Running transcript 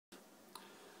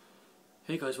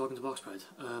Hey guys, welcome to Boxbread.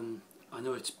 I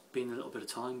know it's been a little bit of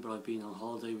time, but I've been on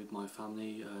holiday with my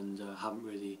family and haven't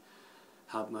really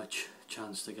had much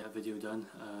chance to get a video done.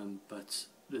 But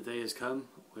the day has come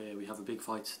where we have a big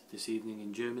fight this evening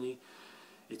in Germany.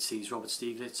 It sees Robert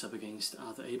Stieglitz up against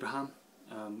Arthur Abraham.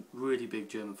 Really big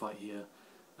German fight here,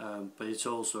 but it's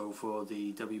also for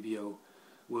the WBO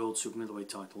World Super Middleweight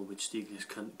title, which Stieglitz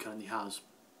currently has.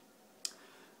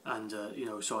 And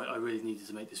so I really needed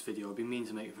to make this video. I've been meaning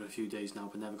to make it for a few days now,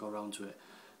 but never got around to it.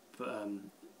 But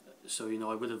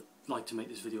I would have liked to make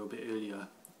this video a bit earlier,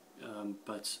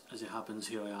 but as it happens,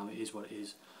 here I am. It is what it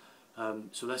is.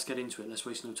 So let's get into it. Let's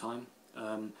waste no time.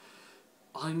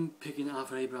 I'm picking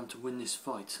Arthur Abraham to win this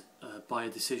fight by a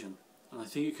decision, and I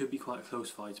think it could be quite a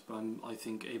close fight. But I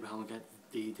think Abraham will get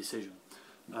the decision.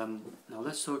 Now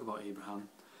let's talk about Abraham.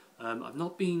 I've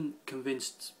not been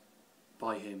convinced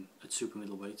by him at super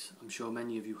middleweight. I'm sure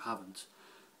many of you haven't.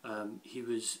 He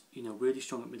was, really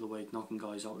strong at middleweight, knocking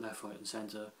guys out left, right and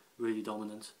centre, really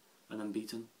dominant and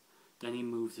unbeaten. Then he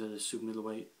moved to the super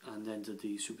middleweight and then to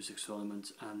the Super 6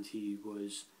 tournament, and he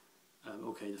was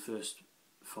okay. The first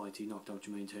fight he knocked out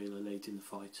Jermaine Taylor late in the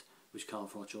fight, which Carl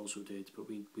Froch also did, but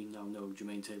we now know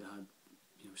Jermaine Taylor had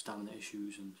stamina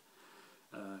issues and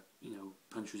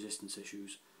punch resistance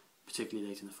issues, particularly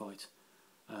late in the fight.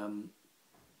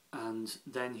 And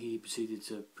then he proceeded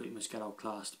to pretty much get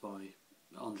outclassed by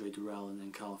Andre Durrell and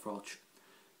then Carl Froch.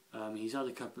 He's had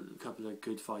a couple of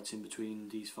good fights in between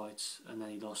these fights, and then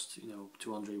he lost,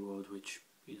 to Andre Ward, which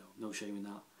no shame in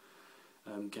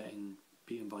that, getting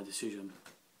beaten by decision.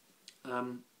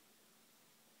 And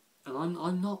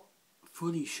I'm not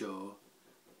fully sure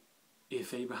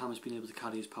if Abraham has been able to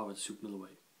carry his power to super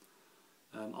middleweight.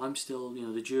 I'm still,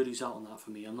 the jury's out on that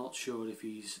for me. I'm not sure if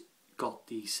he's got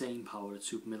the same power at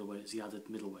super middleweight as he had at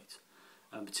middleweight,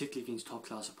 particularly against top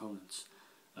class opponents.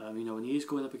 And he is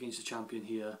going up against a champion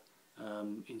here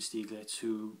in Stieglitz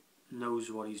who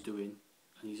knows what he's doing,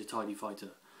 and he's a tidy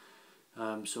fighter.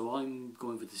 So I'm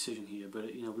going for decision here, but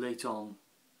late on,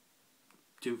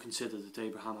 do consider that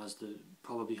Abraham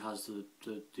probably has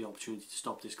the opportunity to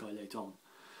stop this guy late on.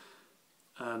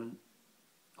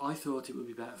 I thought it would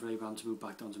be better for Abraham to move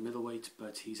back down to middleweight,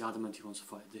 but he's adamant he wants to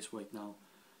fight at this weight now.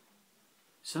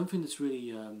 Something that's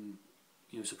really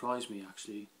surprised me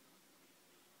actually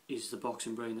is the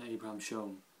boxing brain that Abraham's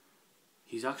shown.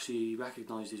 He's actually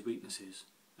recognised his weaknesses,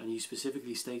 and he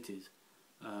specifically stated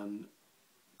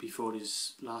before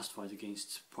his last fight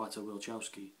against Prater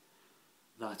Wilczewski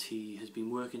that he has been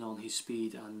working on his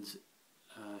speed and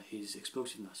his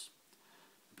explosiveness,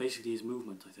 basically his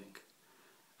movement, I think.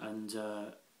 And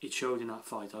it showed in that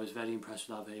fight. I was very impressed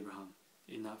with Arthur Abraham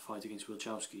in that fight against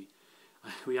Wilczewski.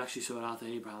 We actually saw Arthur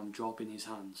Abraham drop in his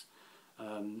hands.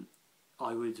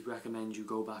 I would recommend you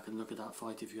go back and look at that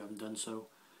fight if you haven't done so.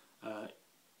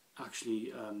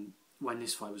 When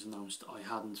this fight was announced, I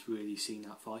hadn't really seen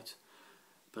that fight,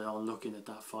 but on looking at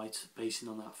that fight, basing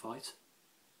on that fight,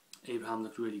 Abraham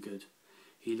looked really good.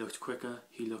 He looked quicker,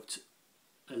 he looked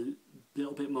a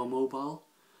little bit more mobile,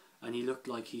 and he looked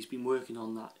like he's been working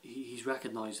on that. He's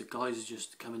recognised that guys are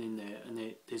just coming in there, and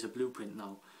there's a blueprint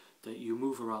now that you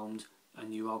move around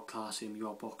and you outclass him, you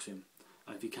outbox him.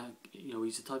 And if you can't,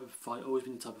 he's the type of fight, always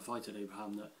been the type of fighter,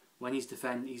 Abraham, that when he's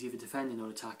either defending or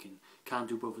attacking, can't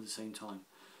do both at the same time,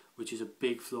 which is a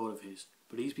big flaw of his.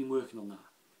 But he's been working on that.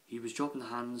 He was dropping the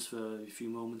hands for a few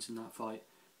moments in that fight,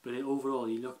 but overall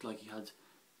he looked like he had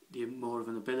more of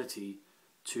an ability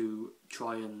to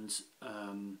try and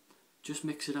just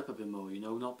mix it up a bit more,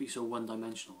 not be so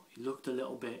one-dimensional. He looked a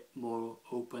little bit more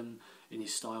open in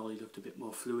his style, he looked a bit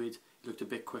more fluid, he looked a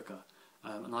bit quicker.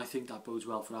 And I think that bodes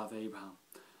well for Arthur Abraham,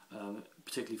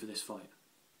 particularly for this fight.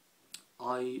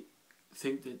 I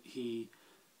think that he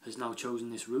has now chosen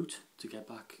this route to get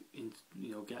back in,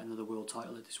 get another world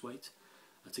title at this weight,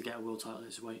 to get a world title at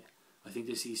this weight. I think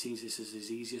he sees this as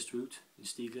his easiest route in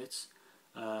Stieglitz.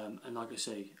 And like I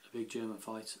say, a big German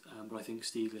fight, but I think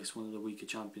Stieglitz, one of the weaker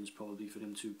champions probably for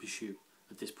him to pursue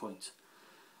at this point.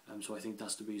 So I think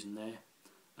that's the reason there.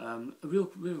 A real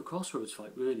crossroads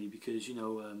fight really, because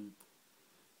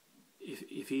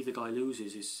if either guy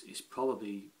loses, it's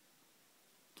probably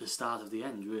the start of the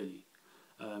end really.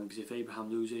 Because if Abraham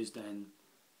loses, then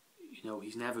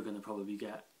he's never going to probably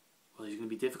get. Well, it's going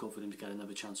to be difficult for him to get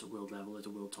another chance at world level at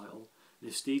a world title. And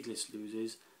if Stieglitz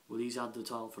loses, well, he's had the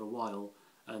title for a while,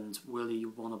 and will he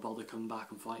want to bother coming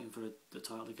back and fighting for the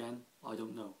title again? I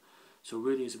don't know. So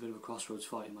really, it's a bit of a crossroads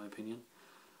fight in my opinion.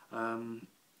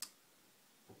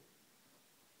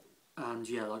 And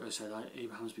yeah, like I said,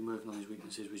 Abraham's been working on his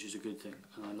weaknesses, which is a good thing,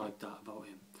 and I like that about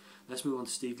him. Let's move on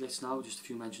to Stieglitz now. Just a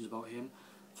few mentions about him.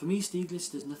 For me,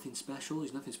 Stieglitz does nothing special,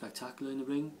 there's nothing spectacular in the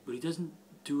ring, but he doesn't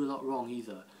do a lot wrong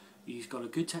either. He's got a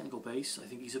good technical base. I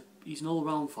think he's an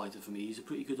all-round fighter for me. He's a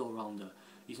pretty good all-rounder.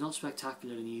 He's not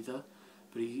spectacular in either,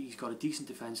 but he's got a decent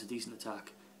defence, a decent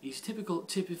attack. He's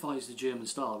typifies the German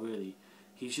style, really.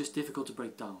 He's just difficult to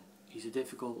break down. He's a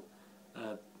difficult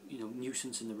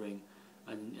nuisance in the ring,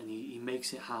 and he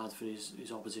makes it hard for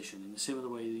his opposition in a similar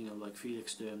way, like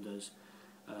Felix Sturm does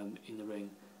in the ring.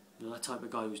 That type of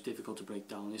guy who's difficult to break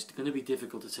down. It's going to be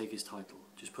difficult to take his title,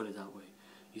 just put it that way.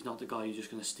 He's not the guy you're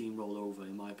just going to steamroll over,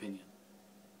 in my opinion.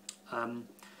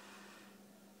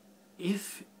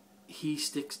 If he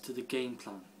sticks to the game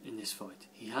plan in this fight,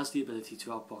 he has the ability to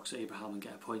outbox Abraham and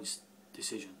get a points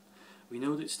decision. We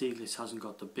know that Stieglitz hasn't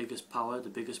got the biggest power, the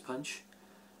biggest punch.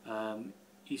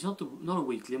 He's not a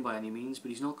weakling by any means,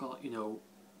 but he's not got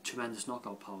tremendous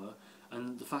knockout power.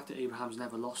 And the fact that Abraham's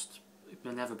never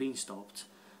been stopped,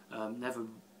 never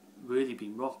really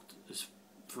been rocked,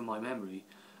 from my memory.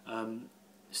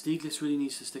 Stieglitz really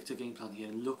needs to stick to a game plan here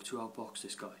and look to outbox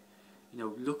this guy.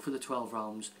 Look for the 12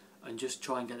 rounds and just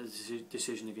try and get a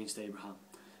decision against Abraham,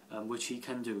 which he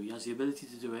can do. He has the ability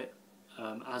to do it,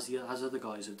 as other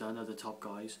guys have done, other top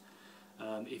guys,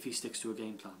 if he sticks to a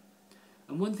game plan.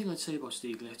 And one thing I'd say about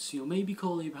Stieglitz, maybe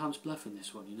call Abraham's bluff in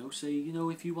this one. Say,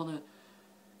 if you want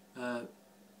to,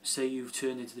 say you've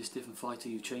turned into this different fighter,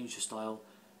 you've changed your style,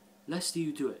 let's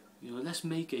you do it. Let's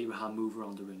make Abraham move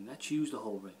around the ring. Let's use the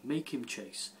whole ring. Make him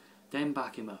chase, then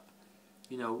back him up.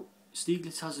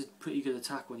 Stieglitz has a pretty good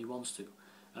attack when he wants to,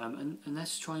 and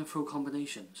let's try and throw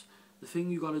combinations. The thing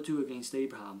you got to do against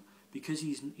Abraham, because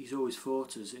he's always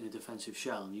fought us in a defensive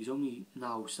shell, and he's only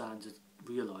now starting to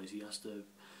realise he has to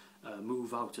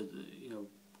move out to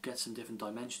get some different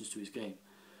dimensions to his game.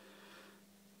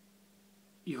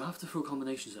 You have to throw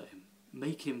combinations at him,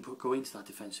 make him go into that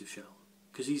defensive shell.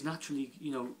 Because he's naturally,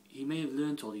 he may have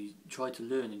learnt or he tried to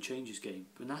learn and change his game,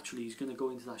 but naturally he's going to go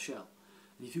into that shell.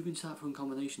 And if you can start throwing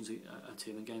combinations at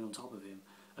him and getting on top of him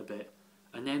a bit,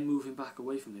 and then moving back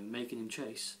away from him, making him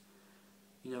chase,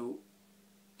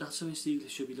 that's something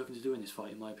Stieglitz should be looking to do in this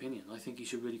fight, in my opinion. I think he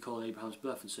should really call Abraham's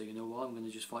bluff and say, I'm going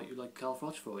to just fight you like Carl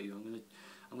Froch fought you.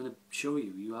 I'm going to show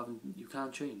you, you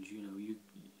can't change.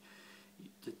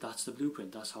 That's the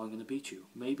blueprint, that's how I'm going to beat you.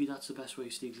 Maybe that's the best way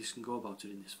Stieglitz can go about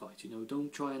it in this fight.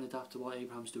 Don't try and adapt to what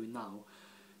Abraham's doing now.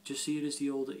 Just see it as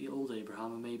the old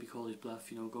Abraham and maybe call his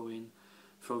bluff, go in,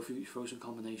 throw some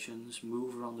combinations,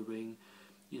 move around the ring.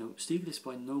 Stieglitz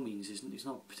by no means he's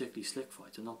not a particularly slick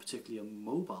fighter, not particularly a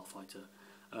mobile fighter.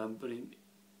 But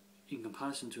in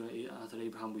comparison to Arthur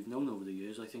Abraham we've known over the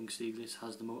years, I think Stieglitz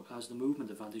has the movement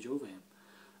advantage over him.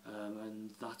 And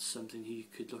that's something he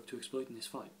could look to exploit in this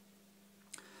fight.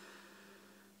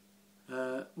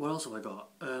 What else have I got?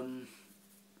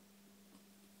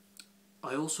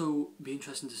 I also be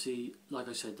interested to see, like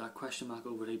I said, that question mark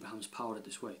over Abraham's power at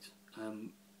this weight.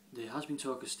 There has been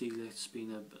talk of Stieglitz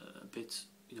being a bit,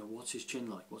 what's his chin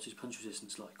like? What's his punch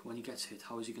resistance like? When he gets hit,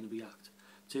 how is he going to react?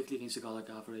 Particularly against a guy like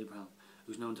Arthur Abraham,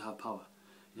 who's known to have power.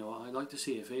 I'd like to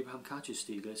see if Abraham catches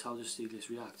Stieglitz, how does Stieglitz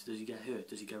react? Does he get hurt?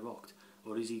 Does he get rocked?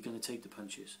 Or is he going to take the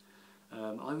punches?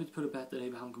 I would put a bet that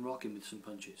Abraham can rock him with some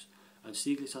punches. And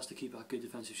Stieglitz has to keep that good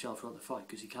defensive shell throughout the fight,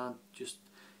 because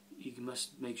he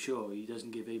must make sure he doesn't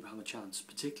give Abraham a chance,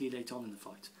 particularly late on in the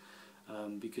fight,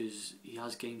 because he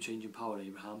has game-changing power,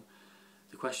 Abraham.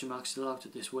 The question mark's still out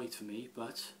at this weight for me,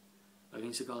 but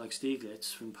against a guy like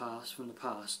Stieglitz from the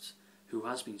past, who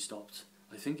has been stopped,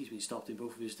 I think he's been stopped in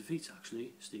both of his defeats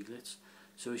actually, Stieglitz,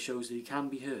 so it shows that he can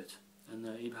be hurt, and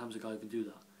Abraham's a guy who can do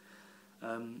that.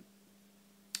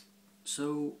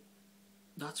 So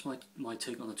that's my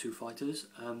take on the two fighters.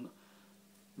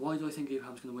 Why do I think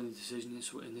Abraham's going to win the decision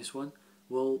in this one?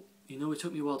 Well, it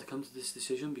took me a while to come to this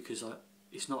decision because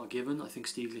it's not a given. I think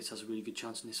Stieglitz has a really good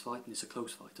chance in this fight, and it's a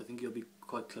close fight. I think he'll be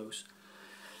quite close.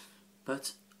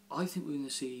 But I think we're going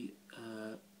to see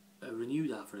a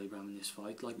renewed Arthur Abraham in this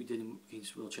fight, like we did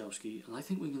against Wilczewski, and I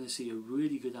think we're going to see a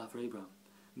really good Arthur Abraham.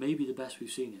 Maybe the best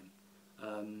we've seen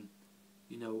him,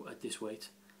 at this weight.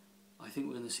 I think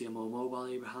we're going to see a more mobile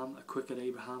Abraham, a quicker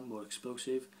Abraham, more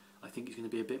explosive. I think he's going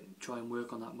to be try and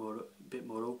work on that a bit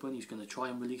more open. He's going to try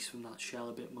and release from that shell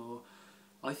a bit more.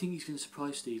 I think he's going to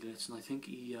surprise Stieglitz, and I think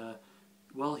he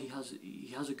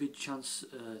has a good chance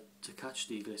to catch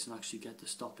Stieglitz and actually get the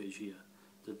stoppage here,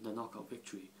 the knockout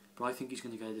victory. But I think he's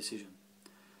going to get a decision.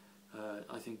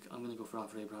 I think I'm going to go for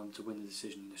Arthur Abraham to win the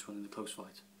decision in this one in the close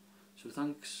fight. So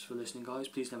thanks for listening, guys.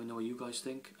 Please let me know what you guys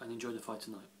think, and enjoy the fight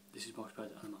tonight. This is Box Bread,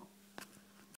 and I'm out.